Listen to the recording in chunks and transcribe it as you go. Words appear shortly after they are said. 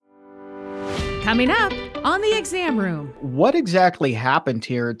Coming up on the exam room. What exactly happened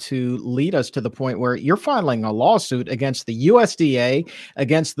here to lead us to the point where you're filing a lawsuit against the USDA,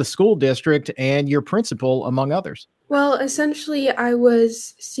 against the school district, and your principal, among others? Well, essentially, I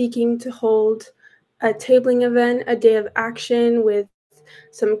was seeking to hold a tabling event, a day of action with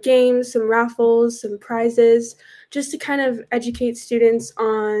some games, some raffles, some prizes, just to kind of educate students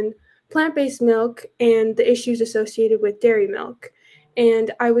on plant-based milk and the issues associated with dairy milk.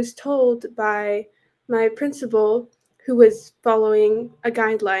 And I was told by my principal, who was following a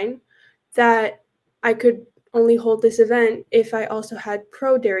guideline, that I could only hold this event if I also had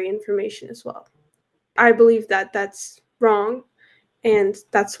pro-dairy information as well. I believe that that's wrong, and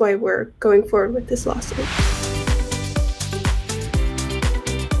that's why we're going forward with this lawsuit.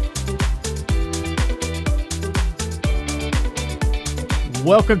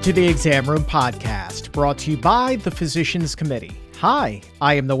 Welcome to the Exam Room Podcast, brought to you by the Physicians Committee. Hi,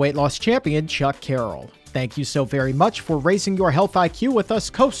 I am the weight loss champion, Chuck Carroll. Thank you so very much for raising your health IQ with us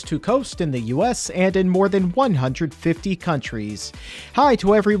coast to coast in the U.S. and in more than 150 countries. Hi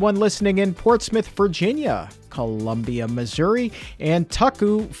to everyone listening in Portsmouth, Virginia, Columbia, Missouri, and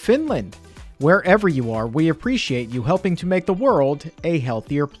Turku, Finland. Wherever you are, we appreciate you helping to make the world a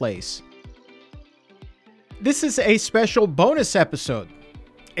healthier place. This is a special bonus episode,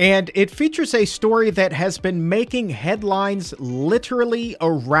 and it features a story that has been making headlines literally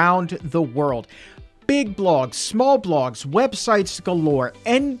around the world. Big blogs, small blogs, websites galore,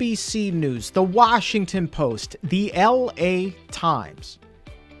 NBC News, The Washington Post, the LA Times.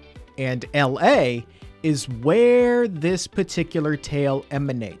 And LA is where this particular tale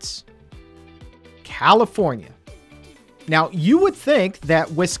emanates. California. Now, you would think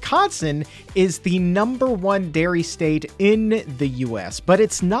that Wisconsin is the #1 dairy state in the U.S., but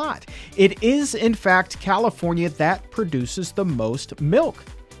it's not. It is, in fact, California that produces the most milk.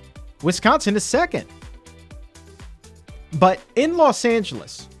 Wisconsin is second. But in Los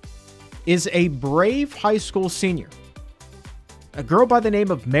Angeles is a brave high school senior, a girl by the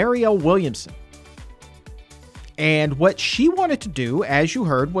name of Marielle Williamson. And what she wanted to do, as you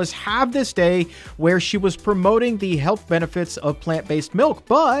heard, was have this day where she was promoting the health benefits of plant-based milk.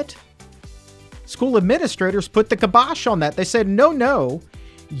 But school administrators put the kibosh on that. They said, no,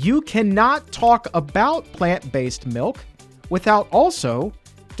 you cannot talk about plant-based milk without also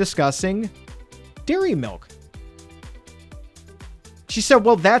discussing dairy milk. She said,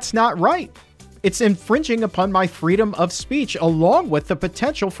 well, that's not right. It's infringing upon my freedom of speech, along with the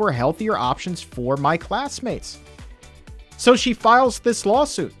potential for healthier options for my classmates. So she files this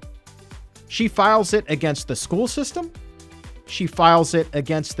lawsuit. She files it against the school system. She files it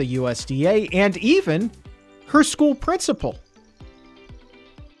against the USDA and even her school principal.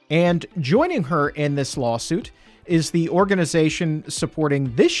 And joining her in this lawsuit is the organization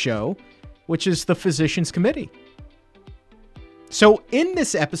supporting this show, which is the Physicians Committee. So in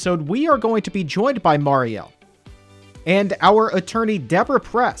this episode, we are going to be joined by Marielle and our attorney, Deborah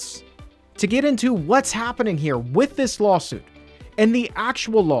Press, to get into what's happening here with this lawsuit and the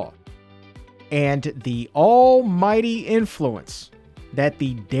actual law and the almighty influence that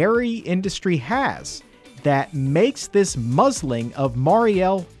the dairy industry has that makes this muzzling of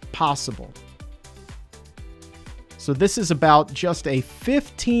Marielle possible. So this is about just a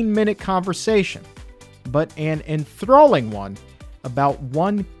 15-minute conversation, but an enthralling one about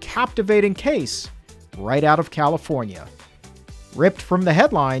one captivating case right out of California. Ripped from the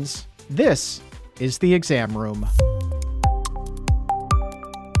headlines, this is the Exam Room.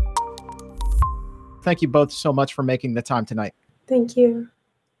 Thank you both so much for making the time tonight. Thank you.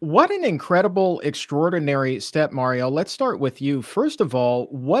 What an incredible, extraordinary step, Marielle. Let's start with you. First of all,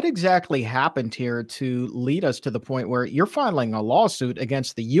 what exactly happened here to lead us to the point where you're filing a lawsuit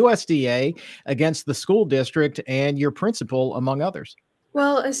against the USDA, against the school district, and your principal, among others?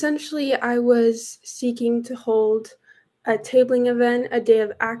 Well, essentially, I was seeking to hold a tabling event, a day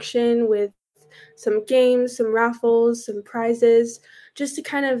of action with some games, some raffles, some prizes, just to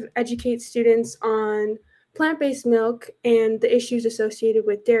kind of educate students on plant-based milk and the issues associated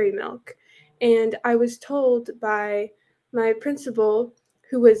with dairy milk. And I was told by my principal,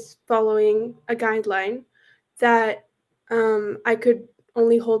 who was following a guideline, that I could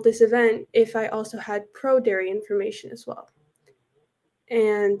only hold this event if I also had pro-dairy information as well.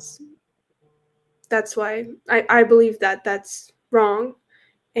 And that's why I believe that that's wrong,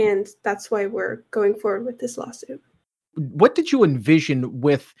 and that's why we're going forward with this lawsuit. What did you envision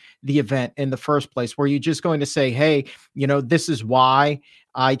with the event in the first place? Were you just going to say, hey, this is why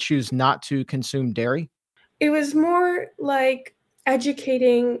I choose not to consume dairy? It was more like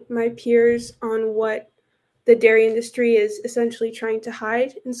educating my peers on what the dairy industry is essentially trying to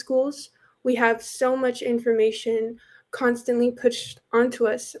hide in schools, we have so much information constantly pushed onto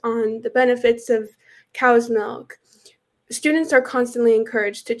us on the benefits of cow's milk. Students are constantly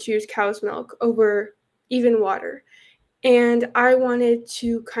encouraged to choose cow's milk over even water. And I wanted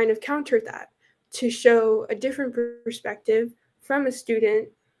to kind of counter that, to show a different perspective from a student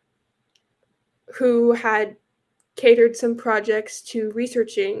who had catered some projects to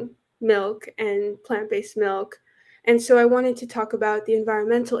researching milk and plant-based milk. And so I wanted to talk about the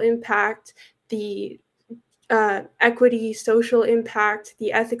environmental impact, the equity, social impact,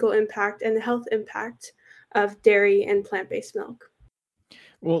 the ethical impact, and the health impact of dairy and plant-based milk.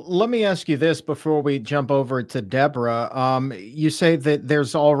 Well, let me ask you this before we jump over to Deborah. You say that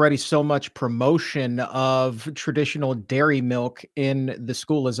there's already so much promotion of traditional dairy milk in the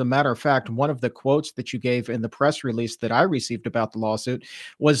school. As a matter of fact, one of the quotes that you gave in the press release that I received about the lawsuit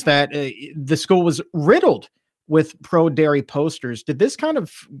was that the school was riddled with pro-dairy posters. Did this kind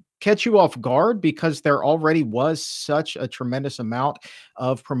of catch you off guard because there already was such a tremendous amount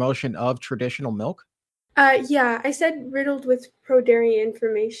of promotion of traditional milk? Yeah, I said riddled with pro-dairy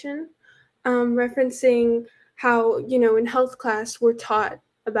information, referencing how, in health class, we're taught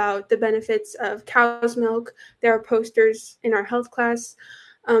about the benefits of cow's milk. There are posters in our health class.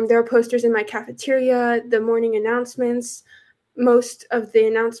 There are posters in my cafeteria, the morning announcements. Most of the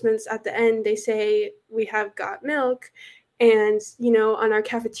announcements at the end, they say, we have got milk. And, on our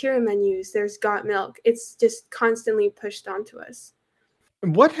cafeteria menus, there's got milk. It's just constantly pushed onto us.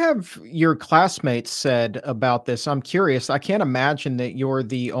 What have your classmates said about this? I'm curious. I can't imagine that you're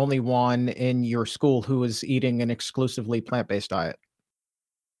the only one in your school who is eating an exclusively plant-based diet.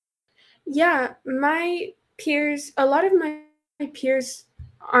 Yeah, a lot of my peers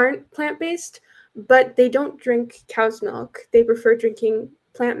aren't plant-based, but they don't drink cow's milk. They prefer drinking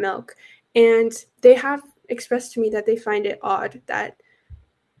plant milk. And they have expressed to me that they find it odd that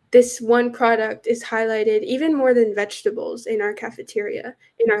this one product is highlighted even more than vegetables in our cafeteria,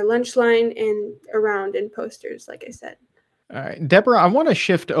 in our lunch line, and around in posters, like I said. All right, Deborah, I want to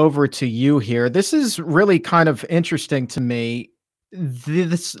shift over to you here. This is really kind of interesting to me.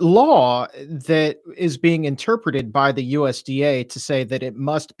 This law that is being interpreted by the USDA to say that it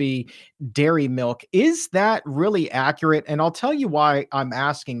must be dairy milk, is that really accurate? And I'll tell you why I'm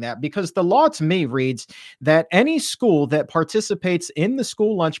asking that, because the law to me reads that any school that participates in the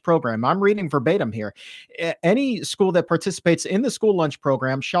school lunch program, I'm reading verbatim here, any school that participates in the school lunch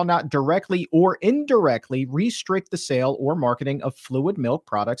program shall not directly or indirectly restrict the sale or marketing of fluid milk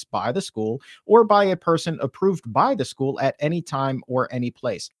products by the school or by a person approved by the school at any time or any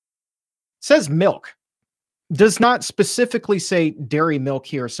place. It says milk, does not specifically say dairy milk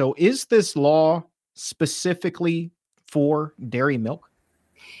here. So is this law specifically for dairy milk?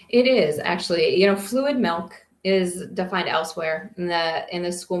 It is actually, fluid milk is defined elsewhere in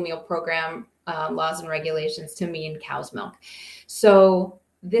the school meal program laws and regulations to mean cow's milk. So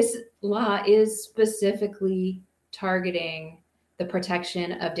this law is specifically targeting the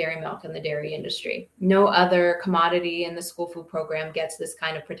protection of dairy milk in the dairy industry. No other commodity in the school food program gets this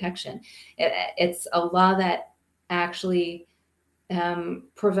kind of protection. It's a law that actually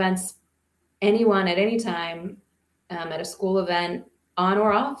prevents anyone at any time at a school event on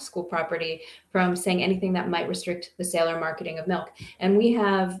or off school property from saying anything that might restrict the sale or marketing of milk. And we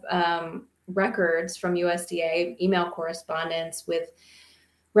have records from USDA, email correspondence with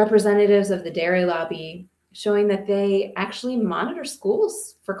representatives of the dairy lobby showing that they actually monitor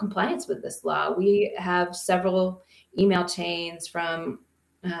schools for compliance with this law. We have several email chains from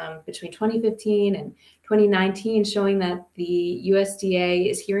between 2015 and 2019 showing that the USDA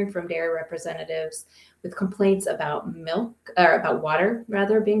is hearing from dairy representatives with complaints about milk, or about water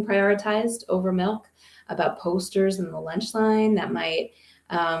rather, being prioritized over milk, about posters in the lunch line that might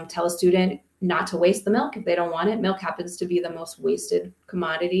tell a student not to waste the milk if they don't want it. Milk happens to be the most wasted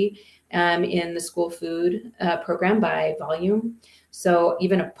commodity in the school food program by volume. So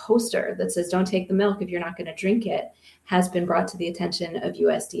even a poster that says don't take the milk if you're not going to drink it has been brought to the attention of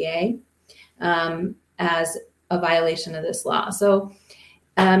USDA as a violation of this law. So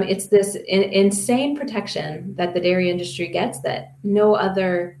it's this insane protection that the dairy industry gets that no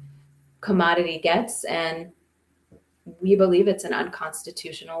other commodity gets, and we believe it's an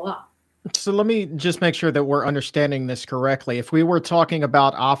unconstitutional law. So let me just make sure that we're understanding this correctly. If we were talking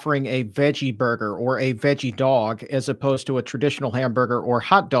about offering a veggie burger or a veggie dog as opposed to a traditional hamburger or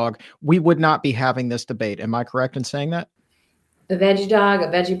hot dog, we would not be having this debate. Am I correct in saying that? A veggie dog, a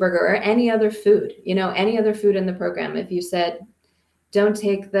veggie burger, or any other food, any other food in the program. If you said, don't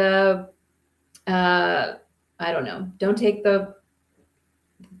take the, don't take the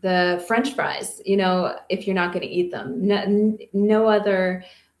French fries, if you're not going to eat them. No other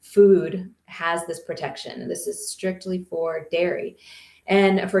food has this protection. This is strictly for dairy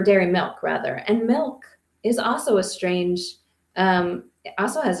and for dairy milk rather. And milk is also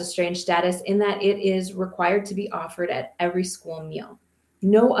also has a strange status in that it is required to be offered at every school meal.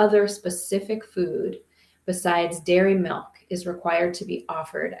 No other specific food besides dairy milk is required to be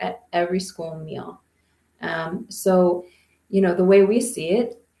offered at every school meal. So, the way we see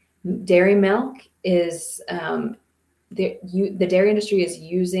it, dairy milk is the dairy industry is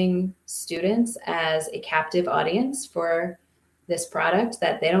using students as a captive audience for this product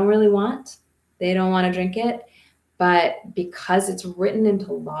that they don't really want. They don't want to drink it. But because it's written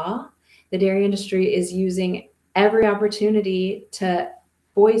into law, the dairy industry is using every opportunity to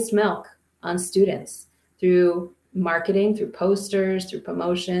foist milk on students through marketing, through posters, through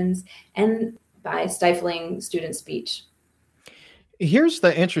promotions, and by stifling student speech. Here's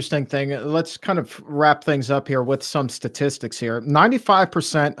the interesting thing. Let's kind of wrap things up here with some statistics here.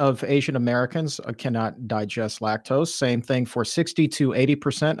 95% of Asian Americans cannot digest lactose. Same thing for 60 to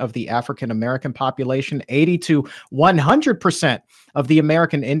 80% of the African American population, 80 to 100% of the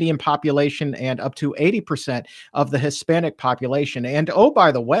American Indian population, and up to 80% of the Hispanic population. And oh,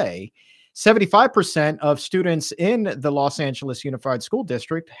 by the way, 75% of students in the Los Angeles Unified School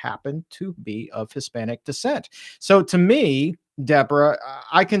District happen to be of Hispanic descent. So to me, Deborah,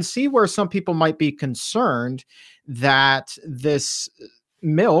 I can see where some people might be concerned that this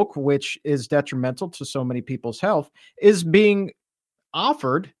milk, which is detrimental to so many people's health, is being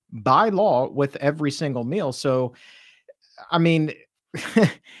offered by law with every single meal. So, I mean,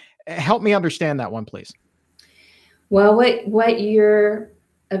 help me understand that one, please. Well, what you're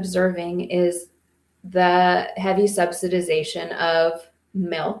observing is the heavy subsidization of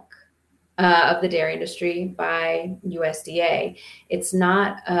milk of the dairy industry by USDA. It's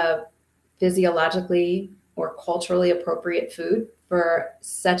not a physiologically or culturally appropriate food for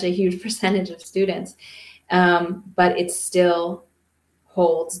such a huge percentage of students, but it still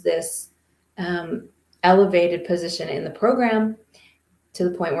holds this elevated position in the program to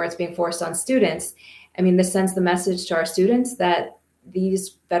the point where it's being forced on students. I mean, this sends the message to our students that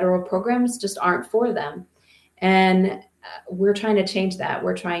these federal programs just aren't for them. And we're trying to change that.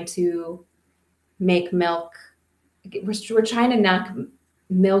 We're trying to make milk, we're trying to knock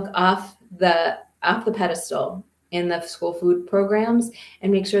milk off the pedestal in the school food programs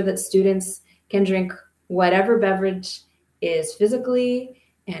and make sure that students can drink whatever beverage is physically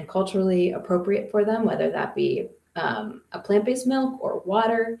and culturally appropriate for them, whether that be a plant-based milk or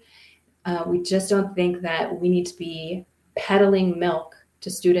water. We just don't think that we need to be peddling milk to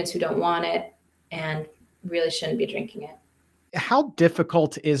students who don't want it and really shouldn't be drinking it. How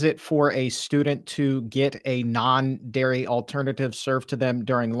difficult is it for a student to get a non-dairy alternative served to them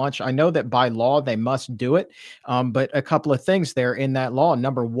during lunch? I know that by law they must do it, but a couple of things there in that law.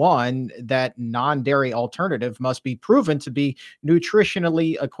 Number one, that non-dairy alternative must be proven to be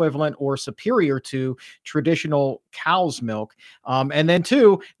nutritionally equivalent or superior to traditional cow's milk. And then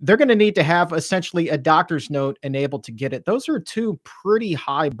two, they're going to need to have essentially a doctor's note enabled to get it. Those are two pretty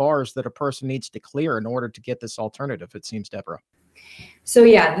high bars that a person needs to clear in order to get this alternative, it seems, Deborah. So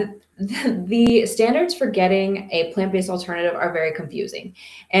yeah, the standards for getting a plant-based alternative are very confusing.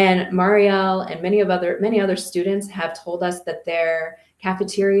 And Marielle and many other students have told us that their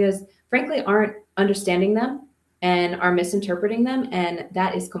cafeterias, frankly, aren't understanding them and are misinterpreting them. And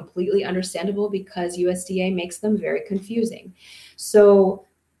that is completely understandable because USDA makes them very confusing. So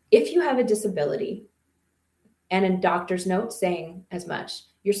if you have a disability and a doctor's note saying as much,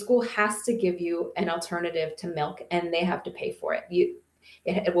 your school has to give you an alternative to milk and they have to pay for it.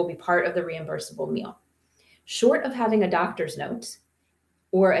 It will be part of the reimbursable meal. Short of having a doctor's note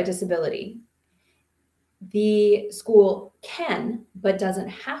or a disability, the school can, but doesn't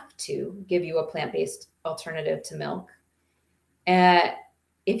have to give you a plant-based alternative to milk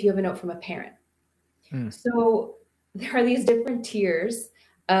if you have a note from a parent. So there are these different tiers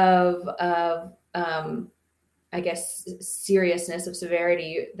of I guess, seriousness of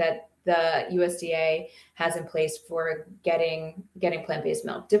severity that the USDA has in place for getting plant-based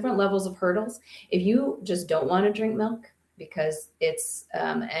milk. Different levels of hurdles. If you just don't want to drink milk because it's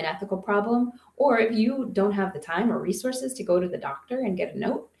an ethical problem, or if you don't have the time or resources to go to the doctor and get a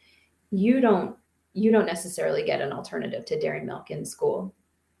note, you don't necessarily get an alternative to dairy milk in school.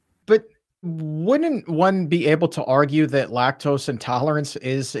 But wouldn't one be able to argue that lactose intolerance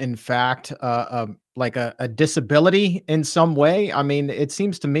is in fact like a disability in some way? I mean, it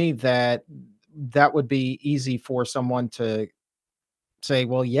seems to me that would be easy for someone to say,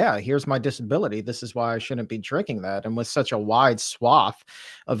 well, yeah, here's my disability. This is why I shouldn't be drinking that. And with such a wide swath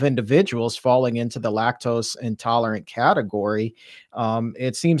of individuals falling into the lactose intolerant category,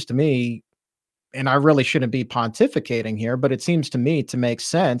 it seems to me, and I really shouldn't be pontificating here, but it seems to me to make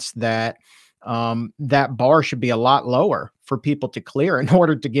sense that that bar should be a lot lower for people to clear in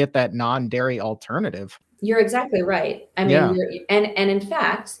order to get that non-dairy alternative. You're exactly right. I mean, and in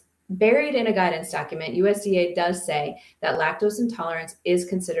fact, buried in a guidance document, USDA does say that lactose intolerance is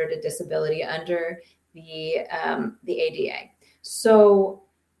considered a disability under the ADA. So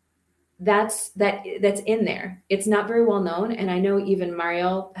that's in there. It's not very well known, and I know even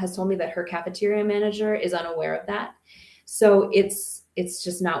Marielle has told me that her cafeteria manager is unaware of that. So it's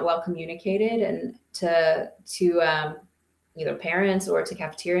just not well communicated, and to either parents or to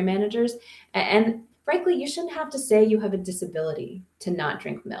cafeteria managers. And frankly, you shouldn't have to say you have a disability to not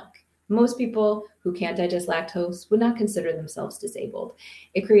drink milk. Most people who can't digest lactose would not consider themselves disabled.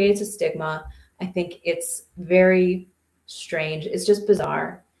 It creates a stigma. I think it's very strange. It's just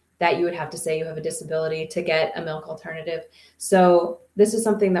bizarre that you would have to say you have a disability to get a milk alternative. So this is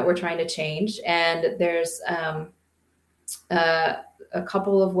something that we're trying to change. And there's a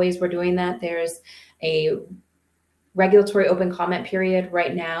couple of ways we're doing that. There's a regulatory open comment period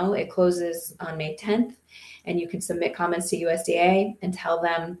right now. It closes on May 10th, and you can submit comments to USDA and tell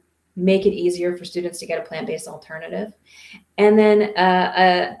them, make it easier for students to get a plant-based alternative. And then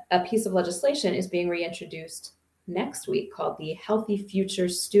a piece of legislation is being reintroduced next week called the Healthy Future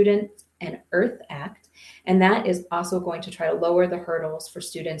Student and Earth Act. And that is also going to try to lower the hurdles for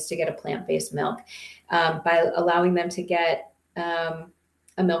students to get a plant-based milk by allowing them to get a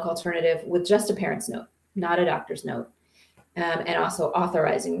milk alternative with just a parent's note, not a doctor's note, and also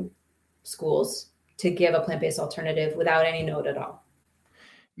authorizing schools to give a plant-based alternative without any note at all.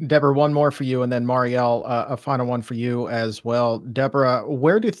 Deborah, one more for you, and then Marielle, a final one for you as well. Deborah,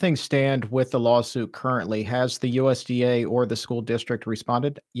 where do things stand with the lawsuit currently? Has the USDA or the school district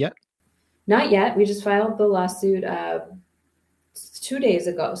responded yet? Not yet. We just filed the lawsuit 2 days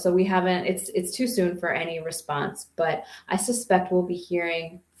ago, so we haven't. It's too soon for any response, but I suspect we'll be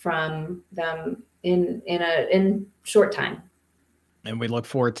hearing from them in short time. And we look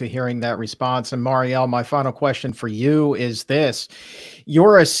forward to hearing that response. And Marielle, my final question for you is this.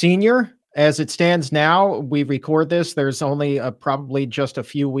 You're a senior. As it stands now, we record this. There's only probably just a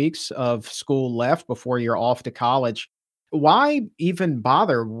few weeks of school left before you're off to college. Why even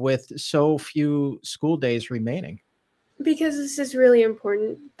bother with so few school days remaining? Because this is really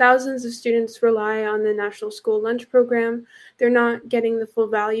important. Thousands of students rely on the National School Lunch Program. They're not getting the full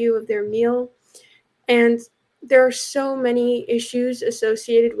value of their meal. And there are so many issues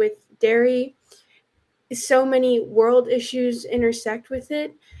associated with dairy. So many world issues intersect with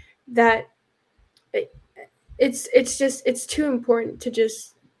it that it's too important to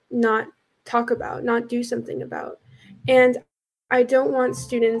just not talk about, not do something about. And I don't want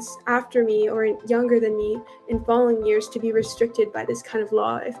students after me or younger than me in following years to be restricted by this kind of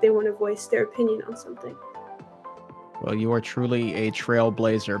law if they want to voice their opinion on something. Well, you are truly a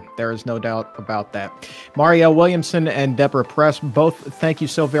trailblazer. There is no doubt about that. Marielle Williamson and Deborah Press, both thank you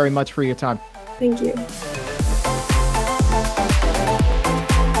so very much for your time. Thank you.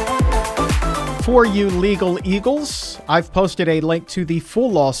 For you legal eagles, I've posted a link to the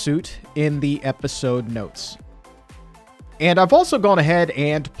full lawsuit in the episode notes. And I've also gone ahead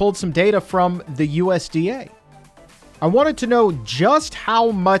and pulled some data from the USDA. I wanted to know just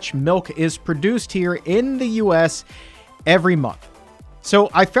how much milk is produced here in the U.S. every month. So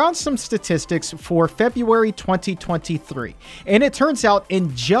I found some statistics for February 2023, and it turns out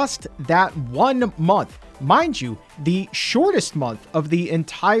in just that 1 month, mind you, the shortest month of the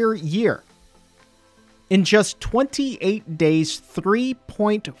entire year, in just 28 days,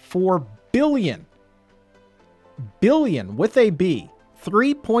 3.4 billion with a B,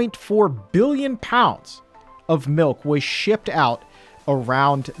 3.4 billion pounds of milk was shipped out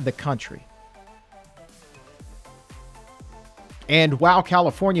around the country. And while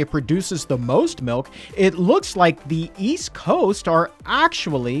California produces the most milk, it looks like the East Coast are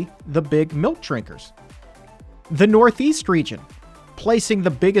actually the big milk drinkers. The Northeast region placing the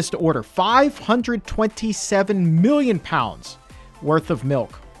biggest order, 527 million pounds worth of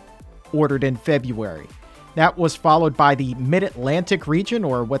milk ordered in February. That was followed by the Mid-Atlantic region,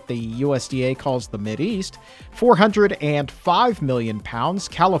 or what the USDA calls the Mideast, 405 million pounds.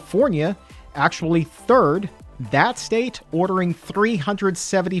 California actually third, that state ordering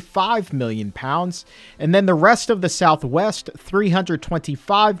 375 million pounds. And then the rest of the Southwest,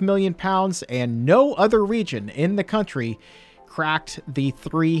 325 million pounds, and no other region in the country cracked the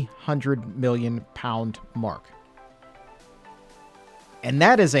 300 million pound mark. And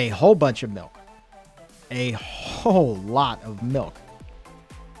that is a whole bunch of milk. A whole lot of milk.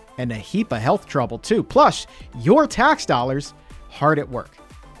 And a heap of health trouble too. Plus, your tax dollars hard at work.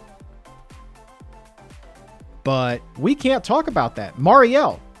 But we can't talk about that.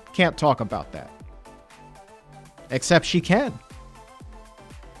 Marielle can't talk about that. Except she can.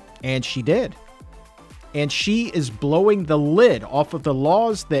 And she did. And she is blowing the lid off of the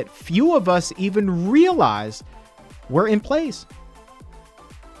laws that few of us even realize were in place.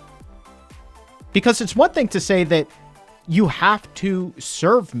 Because it's one thing to say that you have to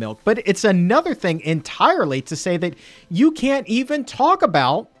serve milk, but it's another thing entirely to say that you can't even talk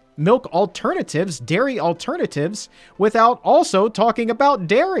about milk alternatives, dairy alternatives, without also talking about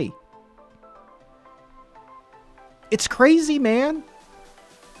dairy. It's crazy, man.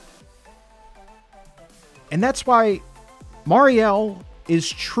 And that's why Marielle is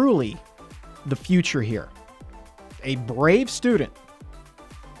truly the future here. A brave student,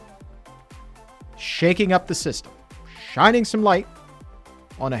 shaking up the system, shining some light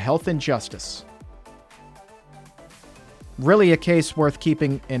on a health injustice. Really a case worth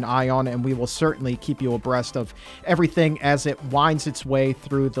keeping an eye on, and we will certainly keep you abreast of everything as it winds its way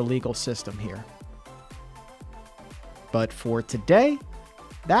through the legal system here. But for today,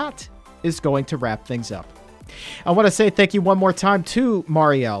 that is going to wrap things up. I want to say thank you one more time to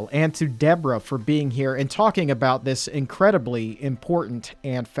Marielle and to Deborah for being here and talking about this incredibly important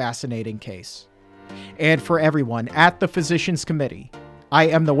and fascinating case. And for everyone at the Physicians Committee, I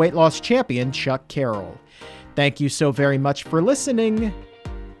am the weight loss champion, Chuck Carroll. Thank you so very much for listening.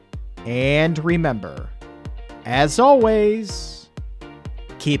 And remember, as always,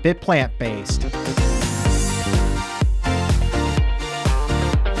 keep it plant-based.